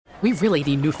We really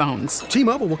need new phones.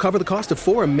 T-Mobile will cover the cost of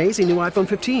 4 amazing new iPhone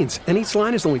 15s, and each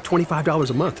line is only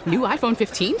 $25 a month. New iPhone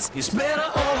 15s? It's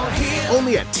better over here.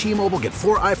 Only at T-Mobile, get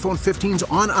 4 iPhone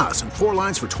 15s on us and 4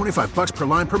 lines for $25 per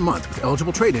line per month with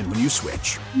eligible trade-in when you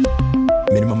switch.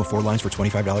 Minimum of 4 lines for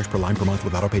 $25 per line per month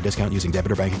with autopay discount using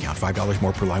debit or bank account. $5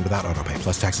 more per line without autopay,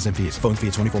 plus taxes and fees. Phone fee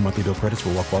at 24 monthly bill credits for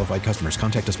well-qualified customers.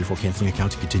 Contact us before canceling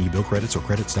account to continue bill credits or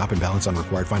credit stop and balance on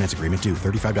required finance agreement due.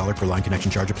 $35 per line connection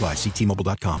charge applies. See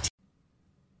T-Mobile.com.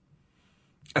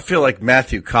 I feel like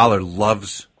Matthew Coller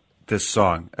loves this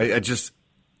song. I'm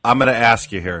going to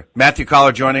ask you here. Matthew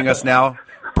Coller joining us now,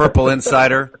 Purple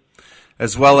Insider,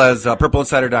 as well as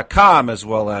PurpleInsider.com, as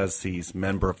well as he's a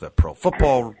member of the Pro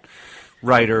Football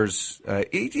Writers.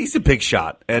 He's a big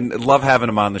shot, and love having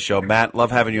him on the show. Matt,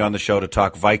 love having you on the show to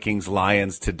talk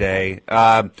Vikings-Lions today.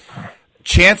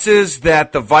 Chances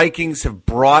that the Vikings have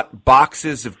brought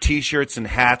boxes of T-shirts and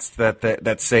hats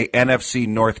that say NFC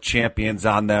North Champions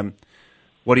on them.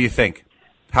 What do you think?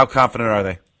 How confident are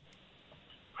they?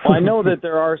 Well, I know that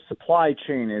there are supply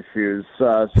chain issues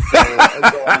going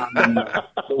on in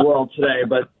the world today,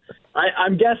 but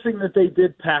I'm guessing that they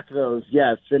did pack those,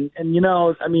 yes. And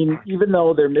even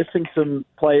though they're missing some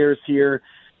players here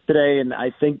today, and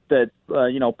I think that,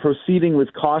 proceeding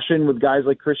with caution with guys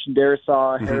like Christian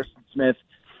Darrisaw, Harrison Smith,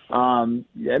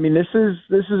 this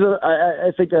is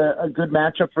I think a good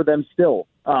matchup for them still,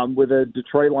 with a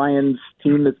Detroit Lions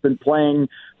team that's been playing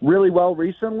really well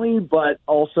recently, but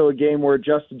also a game where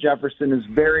Justin Jefferson is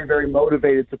very, very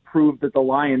motivated to prove that the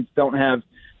Lions don't have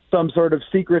some sort of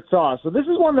secret sauce. So this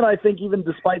is one that I think, even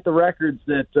despite the records,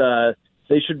 that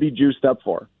they should be juiced up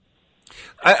for.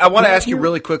 I want to ask you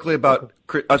really quickly about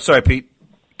 – I'm sorry, Pete.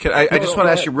 I just want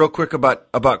to ask you real quick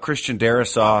about Christian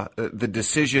Darrisaw, the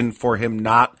decision for him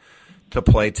not to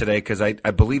play today, because I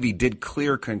believe he did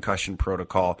clear concussion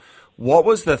protocol. What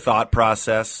was the thought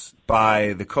process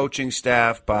by the coaching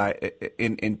staff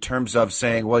in terms of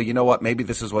saying, well, you know what, maybe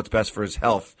this is what's best for his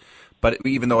health, but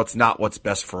even though it's not what's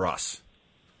best for us?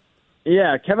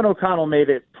 Yeah, Kevin O'Connell made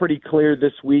it pretty clear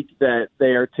this week that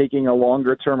they are taking a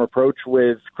longer-term approach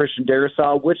with Christian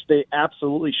Darrisaw, which they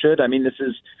absolutely should.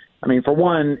 For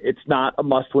one, it's not a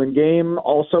must-win game.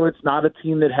 Also, it's not a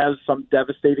team that has some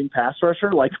devastating pass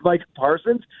rusher like Mike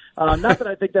Parsons. Not that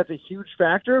I think that's a huge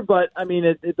factor, but,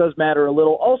 it does matter a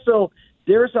little. Also,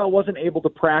 Darrisaw wasn't able to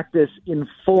practice in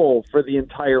full for the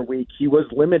entire week. He was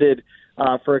limited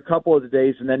for a couple of the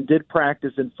days and then did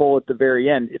practice in full at the very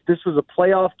end. If this was a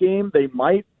playoff game, they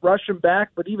might rush him back,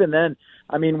 but even then,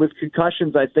 with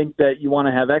concussions, I think that you want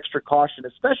to have extra caution,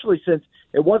 especially since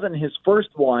it wasn't his first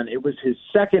one, it was his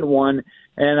second one,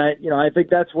 and I think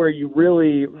that's where you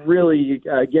really, really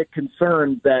get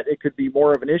concerned that it could be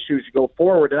more of an issue as you go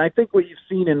forward. And I think what you've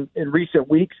seen in recent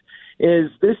weeks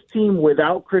is this team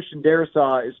without Christian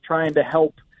Darrisaw is trying to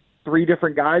help 3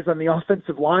 different guys on the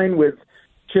offensive line with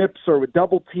chips or with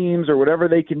double teams or whatever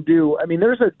they can do.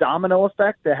 There's a domino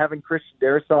effect to having Christian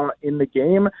Darrisaw in the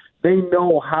game. They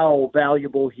know how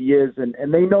valuable he is, and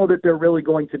they know that they're really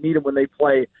going to need him when they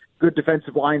play good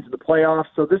defensive lines in the playoffs.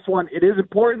 So this one, it is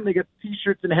important. They get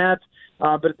T-shirts and hats,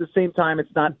 but at the same time,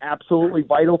 it's not absolutely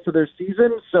vital to their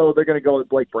season, so they're going to go with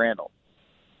Blake Brandel.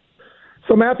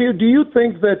 So, Matthew, do you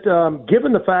think that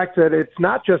given the fact that it's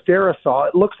not just Darrisaw,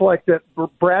 it looks like that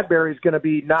Bradbury's going to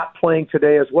be not playing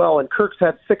today as well, and Kirk's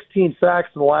had 16 sacks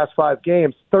in the last 5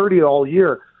 games, 30 all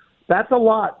year. That's a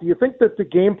lot. Do you think that the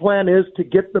game plan is to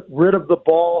get rid of the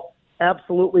ball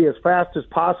absolutely as fast as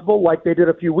possible like they did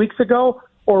a few weeks ago?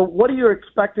 Or what are you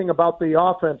expecting about the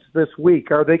offense this week?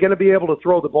 Are they going to be able to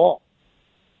throw the ball?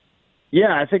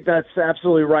 Yeah, I think that's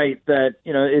absolutely right. That,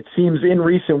 it seems in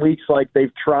recent weeks like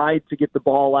they've tried to get the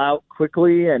ball out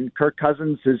quickly, and Kirk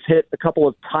Cousins has hit a couple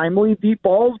of timely deep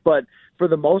balls, but for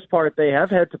the most part, they have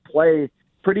had to play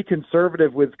pretty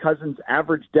conservative with Cousins'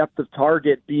 average depth of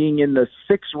target being in the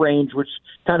 6 range, which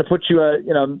kind of puts you,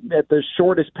 at the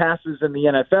shortest passes in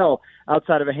the NFL,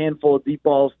 outside of a handful of deep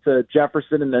balls to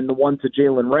Jefferson and then the one to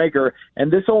Jalen Reagor.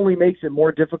 And this only makes it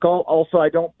more difficult. Also, I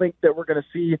don't think that we're going to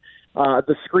see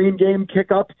the screen game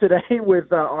kick up today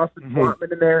with Austin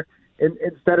Portman in there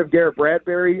instead of Garrett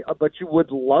Bradbury, but you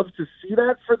would love to see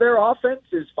that for their offense,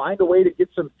 is find a way to get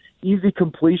some easy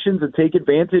completions and take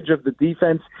advantage of the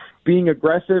defense being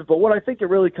aggressive. But what I think it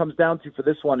really comes down to for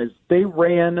this one is they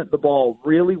ran the ball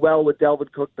really well with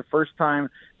Dalvin Cook the first time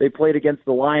they played against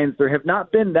the Lions. There have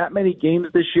not been that many games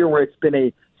this year where it's been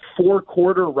a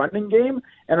 4-quarter running game,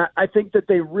 and I think that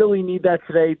they really need that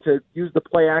today to use the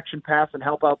play-action pass and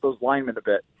help out those linemen a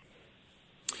bit.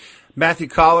 Matthew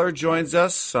Coller joins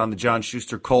us on the John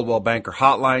Schuster Coldwell Banker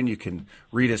Hotline. You can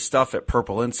read his stuff at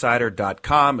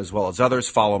purpleinsider.com as well as others.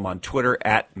 Follow him on Twitter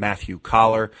at Matthew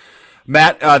Coller.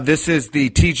 Matt, this is the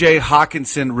TJ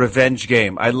Hawkinson revenge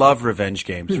game. I love revenge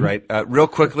games, right? Real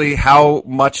quickly, how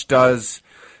much does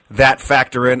that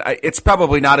factor in? It's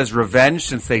probably not his revenge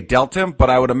since they dealt him, but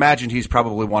I would imagine he's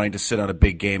probably wanting to sit on a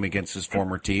big game against his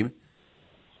former team.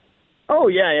 Oh,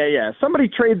 yeah. Somebody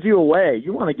trades you away.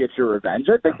 You want to get your revenge.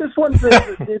 I think this one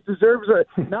it deserves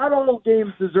not all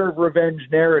games deserve revenge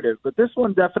narrative, but this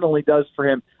one definitely does for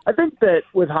him. I think that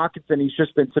with Hawkinson, he's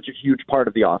just been such a huge part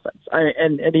of the offense,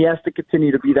 and he has to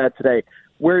continue to be that today.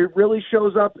 Where it really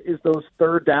shows up is those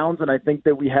third downs, and I think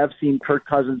that we have seen Kirk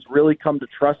Cousins really come to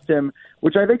trust him,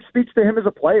 which I think speaks to him as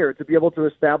a player to be able to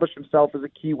establish himself as a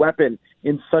key weapon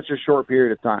in such a short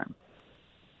period of time.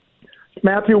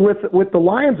 Matthew, with the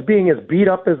Lions being as beat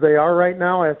up as they are right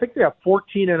now, I think they have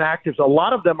 14 inactives. A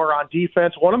lot of them are on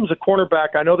defense. One of them is a cornerback.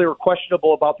 I know they were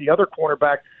questionable about the other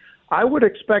cornerback. I would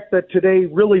expect that today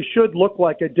really should look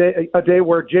like a day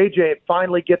where JJ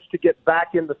finally gets to get back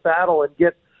in the saddle and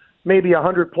get maybe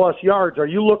 100-plus yards. Are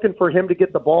you looking for him to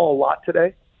get the ball a lot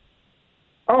today?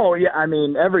 Oh, yeah, I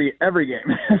mean, every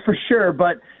game, for sure.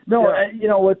 But, no,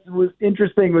 yeah. What was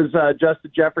interesting was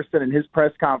Justin Jefferson in his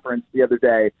press conference the other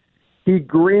day. He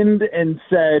grinned and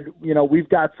said, we've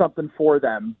got something for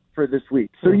them for this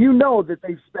week. So that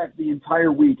they've spent the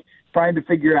entire week trying to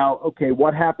figure out, okay,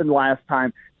 what happened last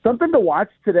time. Something to watch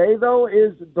today, though,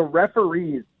 is the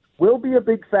referees will be a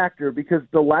big factor because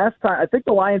the last time, I think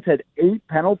the Lions had 8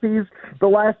 penalties the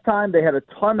last time. They had a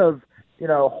ton of,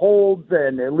 holds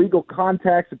and illegal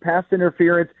contacts and pass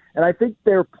interference. And I think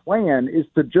their plan is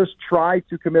to just try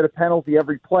to commit a penalty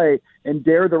every play and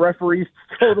dare the referees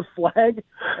to throw the flag.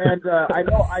 And I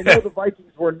know the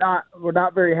Vikings were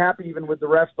not very happy even with the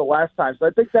refs the last time. So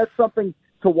I think that's something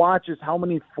to watch is how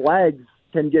many flags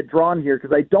can get drawn here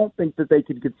because I don't think that they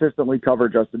can consistently cover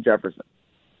Justin Jefferson.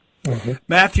 Mm-hmm.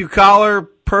 Matthew Coller,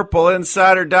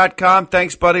 purpleinsider.com.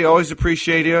 Thanks, buddy. Always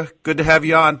appreciate you. Good to have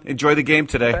you on. Enjoy the game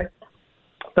today.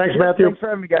 Thanks, Matthew. Thanks for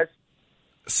having me, guys.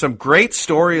 Some great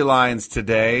storylines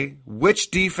today.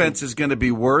 Which defense is going to be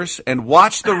worse? And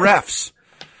watch the refs.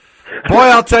 Boy,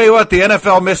 I'll tell you what, the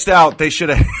NFL missed out. They should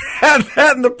have had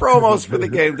that in the promos for the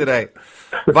game today.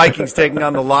 Vikings taking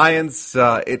on the Lions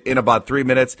in about 3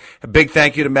 minutes. A big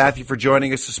thank you to Matthew for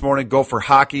joining us this morning. Go for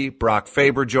Hockey. Brock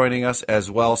Faber joining us as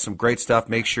well. Some great stuff.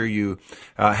 Make sure you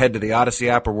head to the Odyssey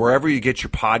app or wherever you get your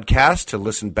podcast to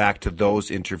listen back to those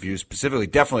interviews. Specifically,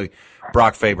 definitely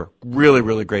Brock Faber. Really,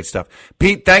 really great stuff.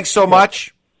 Pete, thanks so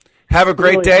much. Have a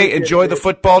great day. Enjoy the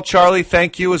football. Charlie,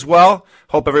 thank you as well.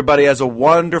 Hope everybody has a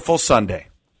wonderful Sunday.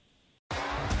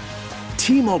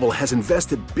 T-Mobile has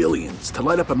invested billions to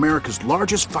light up America's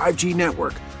largest 5G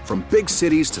network from big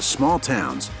cities to small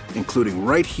towns, including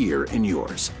right here in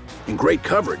yours. And great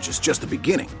coverage is just the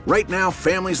beginning. Right now,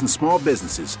 families and small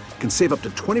businesses can save up to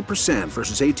 20%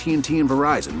 versus AT&T and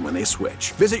Verizon when they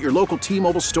switch. Visit your local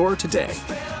T-Mobile store today.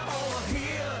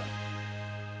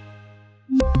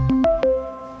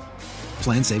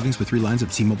 Plan savings with 3 lines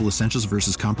of T-Mobile Essentials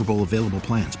versus comparable available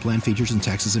plans. Plan features and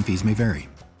taxes and fees may vary.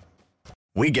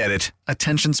 We get it.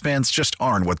 Attention spans just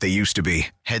aren't what they used to be.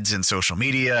 Heads in social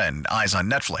media and eyes on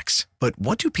Netflix. But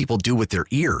what do people do with their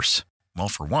ears? Well,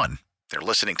 for one, they're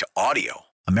listening to audio.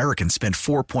 Americans spend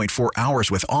 4.4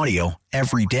 hours with audio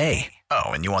every day. Oh,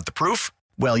 and you want the proof?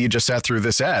 Well, you just sat through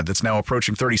this ad that's now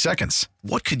approaching 30 seconds.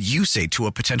 What could you say to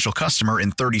a potential customer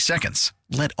in 30 seconds?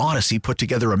 Let Odyssey put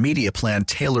together a media plan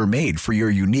tailor-made for your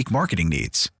unique marketing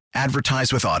needs.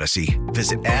 Advertise with Odyssey.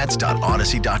 Visit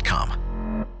ads.odyssey.com.